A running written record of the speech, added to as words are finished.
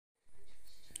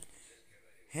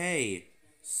Hey,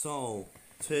 so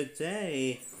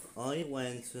today I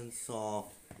went and saw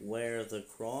Where the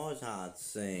Crawdads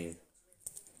Sing.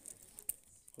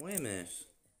 Wait a minute.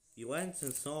 You went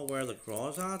and saw Where the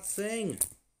Crawdads Sing?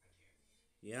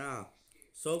 Yeah.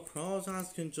 So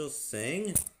crawdads can just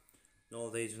sing? No,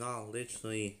 they do not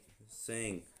literally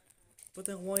sing. But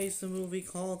then why is the movie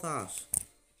called that?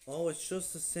 Oh, it's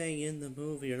just a saying in the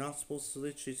movie. You're not supposed to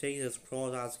literally take it as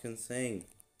crawdads can sing.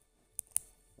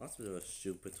 That's a bit of a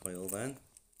stupid title then.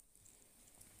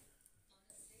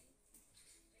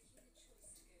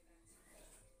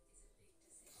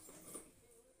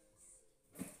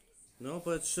 No,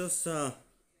 but it's just oh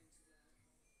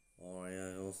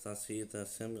yeah, that's the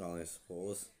symbol, I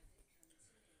suppose.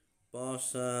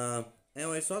 But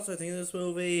anyway, so that's what I think of this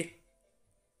movie.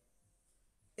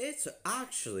 It's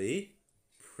actually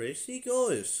pretty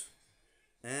good.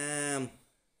 Um,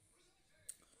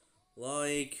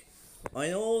 like I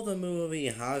know the movie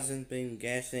hasn't been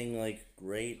getting like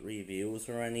great reviews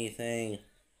or anything.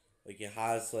 Like it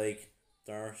has like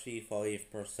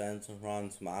 35% on Rotten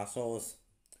Tomatoes.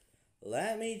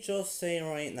 Let me just say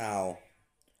right now,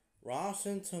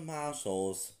 Rotten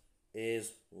Tomatoes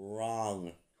is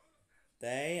wrong.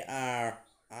 They are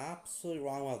absolutely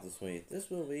wrong about this movie.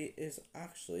 This movie is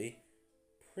actually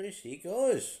pretty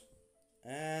good.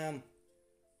 Um,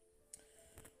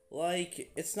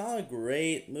 it's not a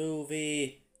great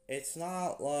movie. It's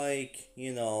not one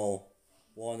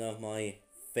of my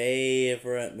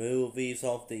favorite movies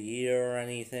of the year or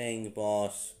anything,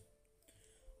 but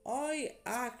I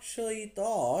actually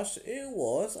thought it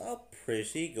was a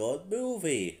pretty good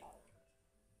movie.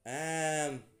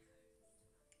 Um,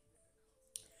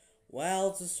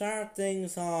 well, to start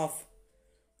things off,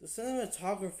 the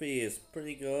cinematography is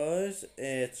pretty good.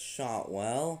 It's shot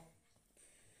well.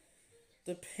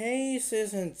 The pace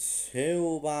isn't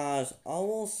too bad. I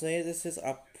will say this is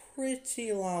a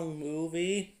pretty long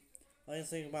movie. I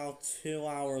think about 2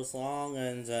 hours long,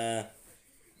 and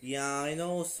yeah, I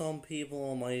know some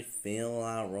people might feel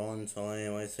that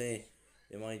runtime. I say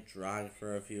it might drag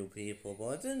for a few people,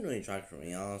 but it didn't really drag for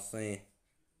me, honestly.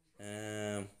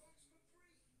 Um,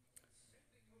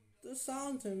 the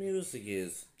sound and music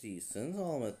is decent.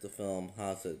 I'll admit the film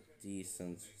has a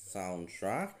decent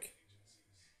soundtrack.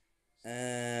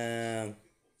 Um,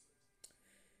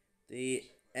 the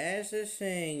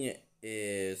editing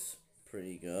is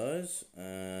pretty good.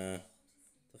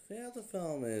 The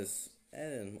film is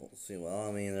edited mostly well.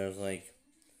 I mean, there's like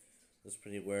this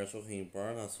pretty weird looking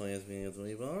bird. That's why it's being able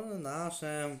to but other than that,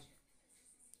 the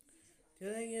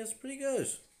editing is pretty good.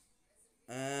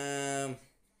 Um,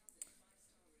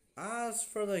 as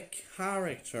for the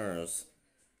characters,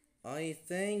 I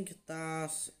think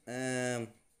that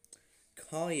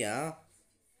Kaya,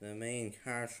 the main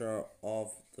character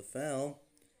of the film,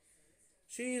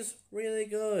 she's really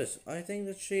good. I think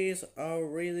that she's a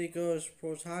really good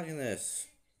protagonist.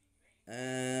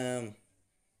 Um,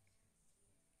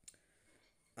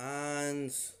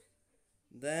 and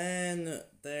then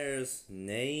there's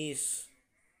Nate.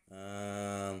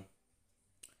 Um,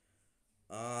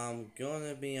 I'm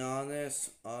gonna be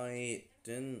honest, I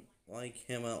didn't like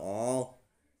him at all.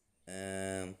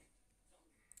 Um,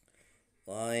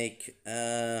 like,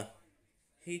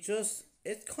 he just,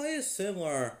 it's kind of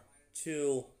similar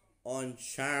to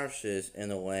Uncharted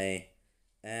in a way.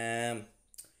 Um,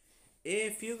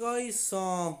 if you guys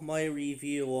saw my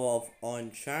review of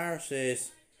Uncharted,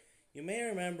 you may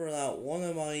remember that one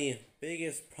of my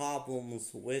biggest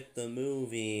problems with the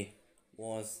movie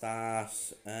was that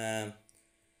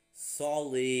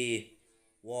Sully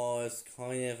was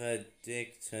kind of a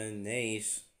dick to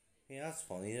Nate. Yeah, that's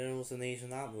funny. There was a Nate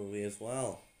in that movie as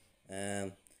well.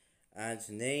 Um, and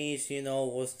Nate,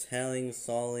 was telling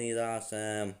Sully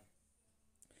that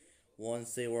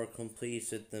once they were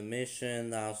completed the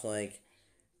mission, that like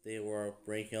they were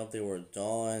breaking up, they were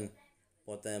done.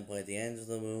 But then by the end of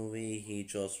the movie,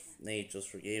 Nate just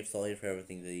forgave Sully for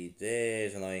everything that he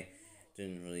did, and I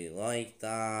didn't really like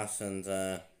that. And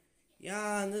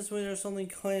yeah, and this way there's something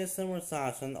kind of similar to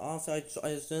that, and also I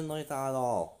just didn't like that at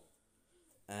all.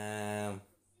 Um,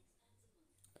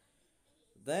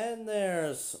 then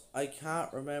there's I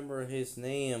can't remember his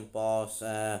name, but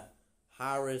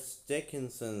Harris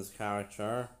Dickinson's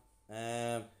character.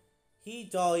 Um, he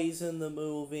dies in the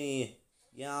movie.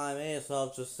 Yeah, I may as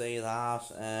well just say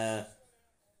that.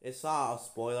 It's not a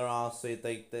spoiler, honestly. I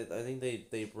think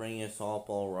they bring it up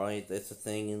all right. It's a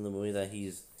thing in the movie that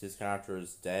his character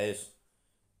is dead.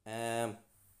 Um,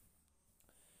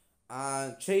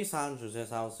 and Chase Andrews,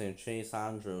 yes, I was saying Chase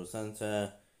Andrews, and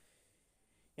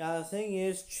Yeah, the thing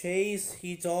is, Chase,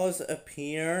 he does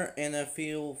appear in a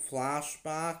few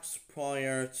flashbacks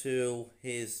prior to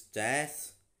his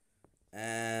death.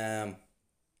 Um,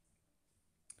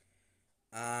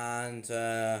 and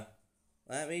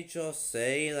let me just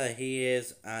say that he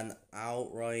is an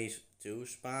outright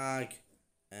douchebag.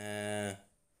 Uh,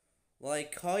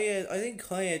 like Kaya, I think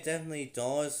Kaya definitely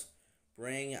does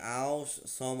bring out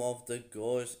some of the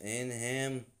good in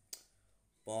him,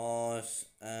 but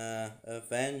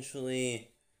eventually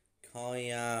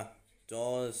Kaya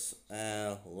does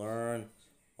learn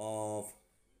of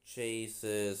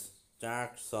Chase's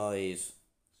dark side.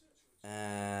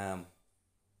 Um,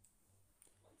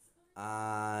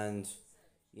 and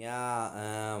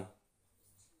yeah,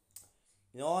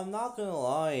 I'm not gonna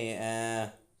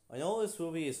lie. I know this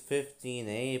movie is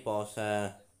 15A, but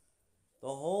the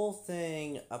whole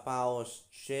thing about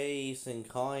Chase and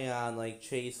Kaya and like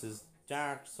Chase's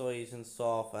dark side and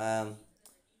stuff. I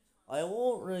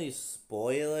won't really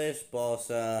spoil it,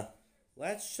 but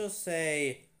let's just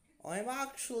say I'm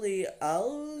actually a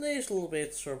little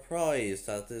bit surprised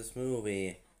that this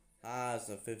movie has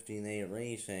a 15A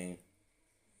rating.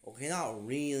 Okay, not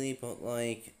really, but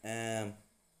like, well,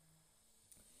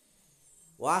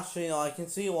 actually, no, I can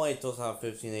see why it does have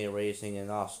 15A rating and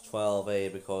not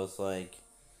 12A because, like,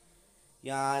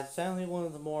 yeah, it's definitely one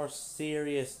of the more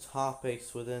serious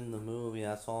topics within the movie.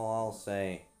 That's all I'll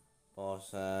say. But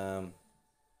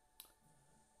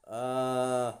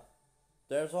uh,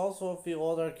 there's also a few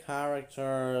other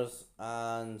characters,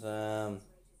 and they're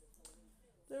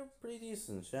pretty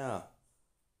decent. Yeah.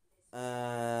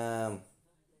 Um.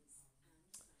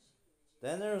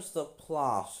 Then there's the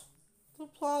plot. The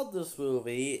plot of this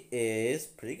movie is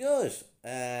pretty good.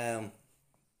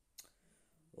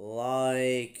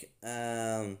 Like,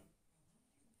 I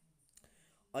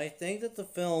think that the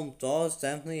film does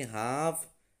definitely have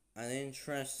an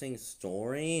interesting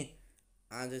story,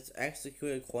 and it's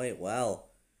executed quite well.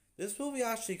 This movie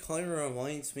actually kind of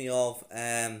reminds me of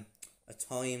A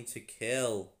Time to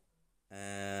Kill,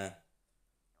 uh,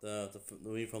 the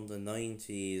movie from the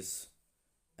 90s.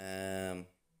 Um,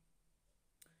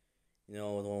 the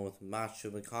one with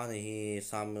Matthew McConaughey,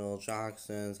 Samuel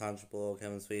Jackson, Sandra Bullock,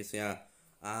 Kevin Spacey, yeah.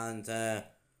 And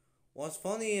what's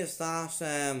funny is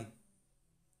that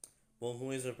both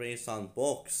movies are based on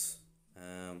books.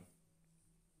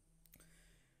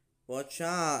 But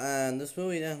yeah, and this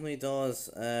movie definitely does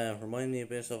remind me a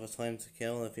bit of A Time to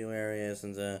Kill in a few areas,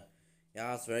 and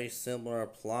yeah, it's a very similar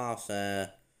plot.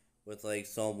 With like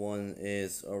someone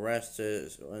is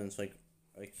arrested and it's like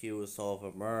accused of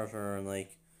a murder, and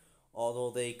like although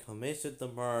they committed the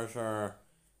murder,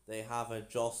 they have a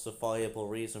justifiable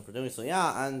reason for doing so.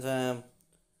 Yeah, and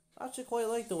I actually quite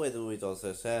like the way the movie does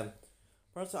this.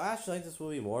 Personally, I actually like this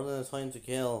movie more than A Time to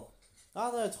Kill.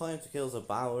 Not that A Time to Kill is a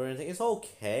bad or anything. It's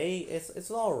okay. It's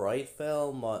an alright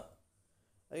film, but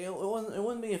like, it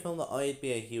wouldn't be a film that I'd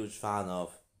be a huge fan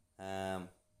of. Um,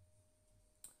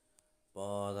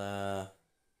 but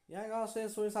yeah, I gotta say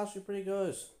this movie's actually pretty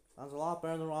good. Sounds a lot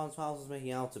better than Ron Swanson is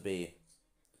making out to be.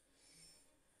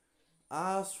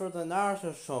 As for the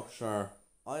narrative structure,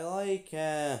 I like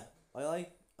I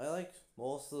like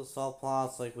most of the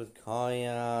subplots, like with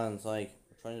Kaya and like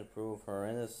trying to prove her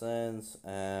innocence,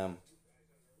 and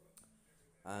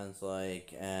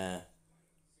like her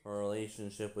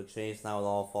relationship with Chase, now it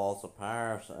all falls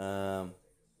apart.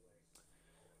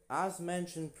 As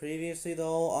mentioned previously,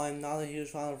 though, I'm not a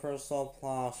huge fan of her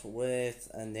subplot with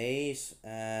Nate.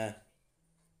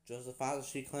 Just the fact that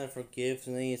she kind of forgives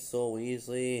Nate so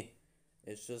easily,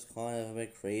 it's just kind of a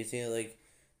bit crazy. Like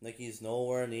he's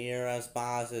nowhere near as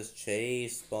bad as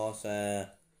Chase, but I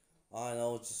don't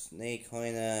know, just Nate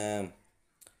kind of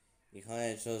he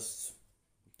kind of just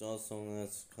does something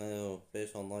that's kind of a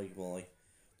bit unlikable. Like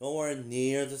nowhere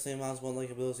near the same amount of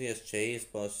unlikability as Chase,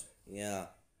 but yeah.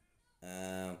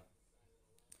 Um,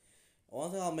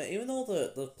 One thing I'll admit, even though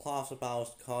the plot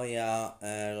about Kaya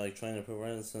like trying to prove her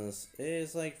innocence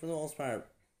is like for the most part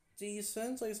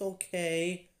decent, like it's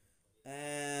okay.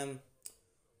 Um,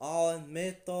 I'll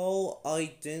admit though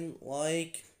I didn't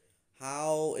like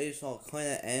how it all kind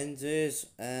of ended.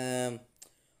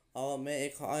 I'll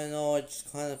admit it. I know it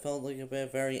just kind of felt like a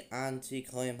bit very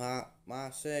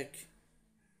anticlimactic.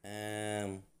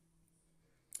 Um,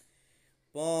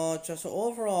 but just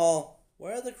overall,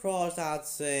 where the crawdads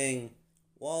sing,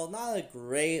 while not a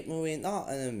great movie, not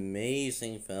an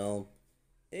amazing film,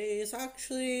 it's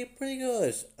actually pretty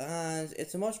good, and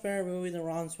it's a much better movie than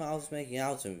Ron Smiles is making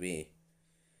out to be.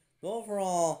 But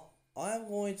overall, I'm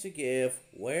going to give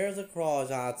Where the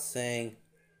Crawdads Sing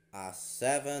a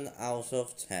 7 out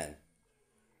of 10.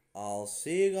 I'll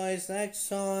see you guys next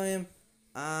time.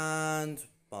 and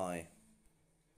bye.